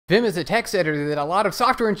Vim is a text editor that a lot of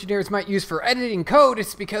software engineers might use for editing code.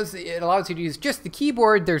 It's because it allows you to use just the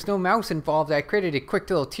keyboard. There's no mouse involved. I created a quick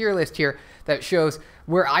little tier list here that shows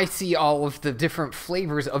where I see all of the different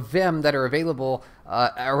flavors of Vim that are available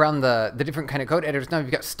around the different kind of code editors. Now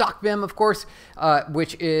you've got stock Vim, of course,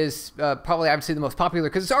 which is probably obviously the most popular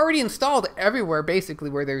because it's already installed everywhere, basically,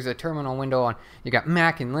 where there's a terminal window on. You got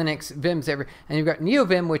Mac and Linux, Vim's and you've got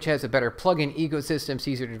NeoVim, which has a better plugin ecosystem, it's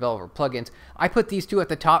easier to develop plugins. I put these two at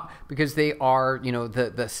the top because they are, you know,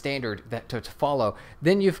 the standard that to follow.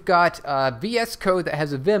 Then you've got VS Code that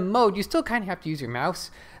has a Vim mode. You still kind of have to use your mouse,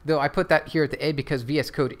 though I put that here at the A because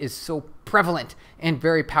VS Code is so prevalent and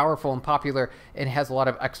very powerful and popular and has a lot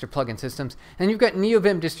of extra plugin systems. And you've got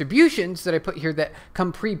NeoVim distributions that I put here that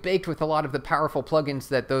come pre-baked with a lot of the powerful plugins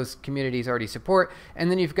that those communities already support. And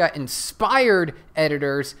then you've got inspired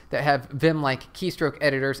editors that have Vim-like keystroke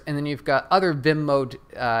editors, and then you've got other Vim-mode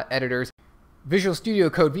editors. Visual Studio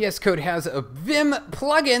Code, VS Code has a Vim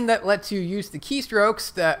plugin that lets you use the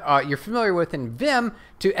keystrokes that you're familiar with in Vim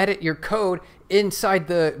to edit your code inside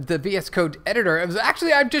the VS Code editor. It was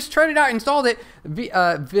actually, I've just tried it out, installed it,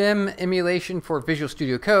 Vim emulation for Visual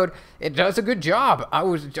Studio Code. It does a good job. I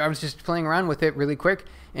was just playing around with it really quick,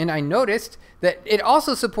 and I noticed that it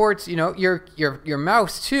also supports, you know, your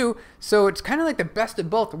mouse too. So it's kind of like the best of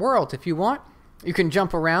both worlds. If you want, you can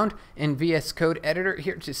jump around in VS Code editor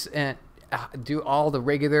here, just do all the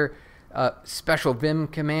regular special Vim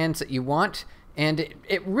commands that you want, and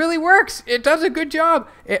it really works. It does a good job.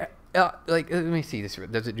 Like, let me see this.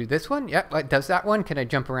 Does it do this one? Yep. It does that one. Can I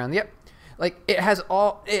jump around? Yep. Like, it has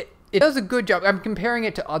all. It does a good job. I'm comparing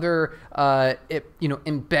it to other, you know,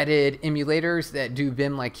 embedded emulators that do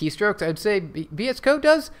Vim-like keystrokes. I'd say VS Code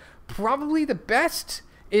does probably the best.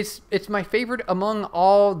 It's my favorite among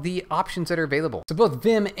all the options that are available. So both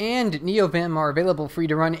Vim and NeoVim are available for you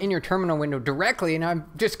to run in your terminal window directly, and I'm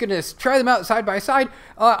just gonna try them out side by side.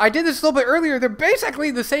 I did this a little bit earlier. They're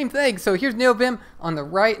basically the same thing. So here's NeoVim on the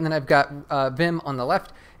right, and then I've got Vim on the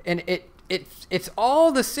left, and it's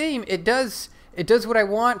all the same. It does what I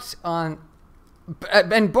want on,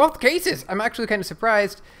 in both cases. I'm actually kind of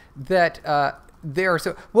surprised that there.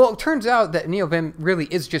 So, well, it turns out that NeoVim really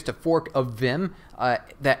is just a fork of Vim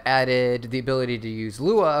that added the ability to use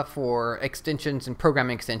Lua for extensions and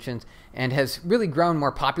programming extensions, and has really grown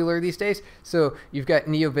more popular these days. So you've got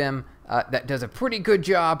NeoVim that does a pretty good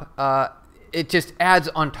job. It just adds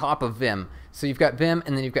on top of Vim. So you've got Vim,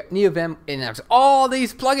 and then you've got NeoVim, and there's all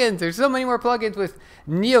these plugins. There's so many more plugins with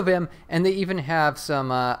NeoVim, and they even have some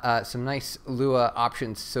nice Lua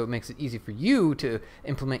options, so it makes it easy for you to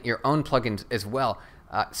implement your own plugins as well.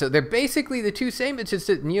 So they're basically the two same. It's just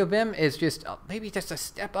that NeoVim is just maybe just a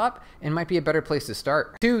step up and might be a better place to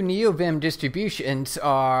start. Two NeoVim distributions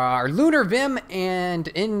are LunarVim and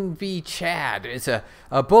NVChad. It's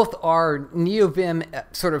both are NeoVim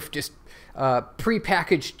sort of just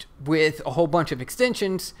pre-packaged with a whole bunch of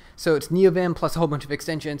extensions. So it's NeoVim plus a whole bunch of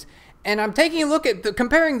extensions. And I'm taking a look at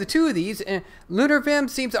comparing the two of these, and LunarVim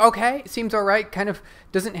seems okay, seems all right. Kind of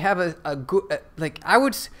doesn't have a good like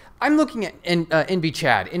I'm looking at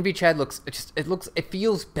NVChad. NVChad looks it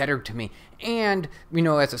feels better to me. And you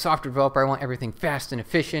know, as a software developer, I want everything fast and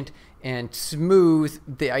efficient and smooth.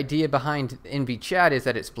 The idea behind NVChad is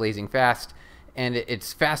that it's blazing fast, and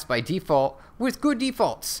it's fast by default with good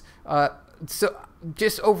defaults. So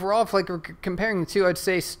just overall, if like we're comparing the two, I'd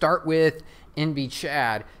say start with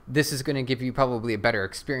NVChad. This is going to give you probably a better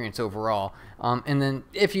experience overall. And then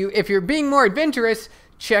if you're being more adventurous,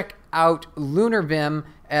 check out LunarVim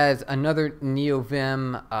as another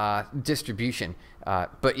NeoVim distribution.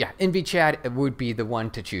 But yeah, NVChad would be the one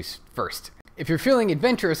to choose first. If you're feeling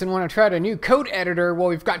adventurous and want to try out a new code editor, well,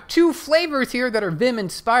 we've got two flavors here that are Vim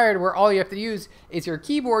inspired, where all you have to use is your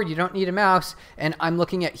keyboard. You don't need a mouse. And I'm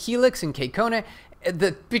looking at Helix and Keystrokes.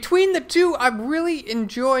 Between the two, I'm really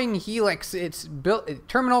enjoying Helix. It's built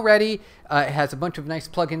terminal ready. It has a bunch of nice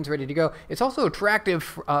plugins ready to go. It's also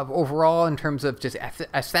attractive overall in terms of just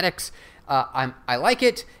aesthetics. I like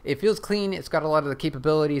it. It feels clean. It's got a lot of the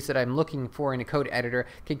capabilities that I'm looking for in a code editor.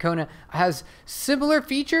 Keystrokes has similar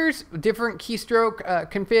features, different keystroke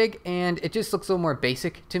config, and it just looks a little more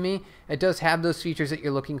basic to me. It does have those features that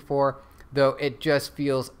you're looking for, though it just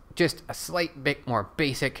feels just a slight bit more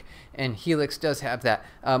basic, and Helix does have that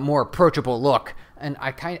more approachable look, and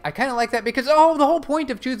I kind of like that because the whole point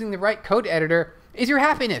of choosing the right code editor is your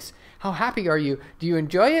happiness. How happy are you? Do you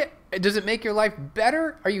enjoy it? Does it make your life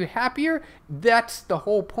better? Are you happier? That's the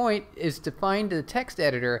whole point, is to find the text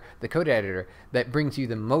editor, the code editor, that brings you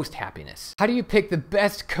the most happiness. How do you pick the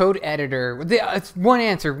best code editor? It's one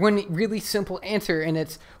answer, one really simple answer, and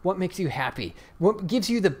it's what makes you happy. What gives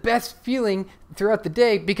you the best feeling throughout the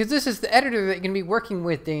day, because this is the editor that you're going to be working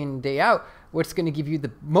with day in, day out. What's going to give you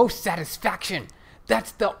the most satisfaction?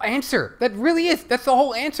 That's the answer. That really is. That's the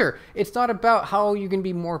whole answer. It's not about how you can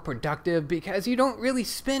be more productive, because you don't really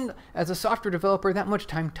spend as a software developer that much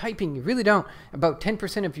time typing. You really don't. About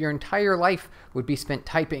 10% of your entire life would be spent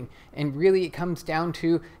typing. And really it comes down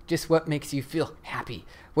to just what makes you feel happy.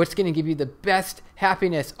 What's going to give you the best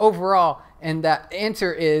happiness overall? And that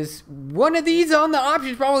answer is one of these on the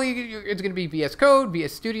options. Probably it's going to be VS Code,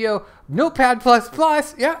 VS Studio, Notepad++.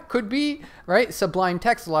 Yeah, could be, right? Sublime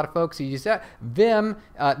Text, a lot of folks who use that. Vim,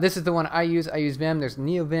 this is the one I use. I use Vim. There's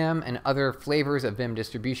NeoVim and other flavors of Vim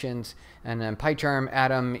distributions. And then PyCharm,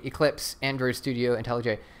 Atom, Eclipse, Android Studio,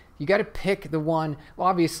 IntelliJ. You got to pick the one. Well,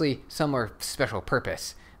 obviously, some are special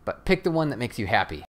purpose, but pick the one that makes you happy.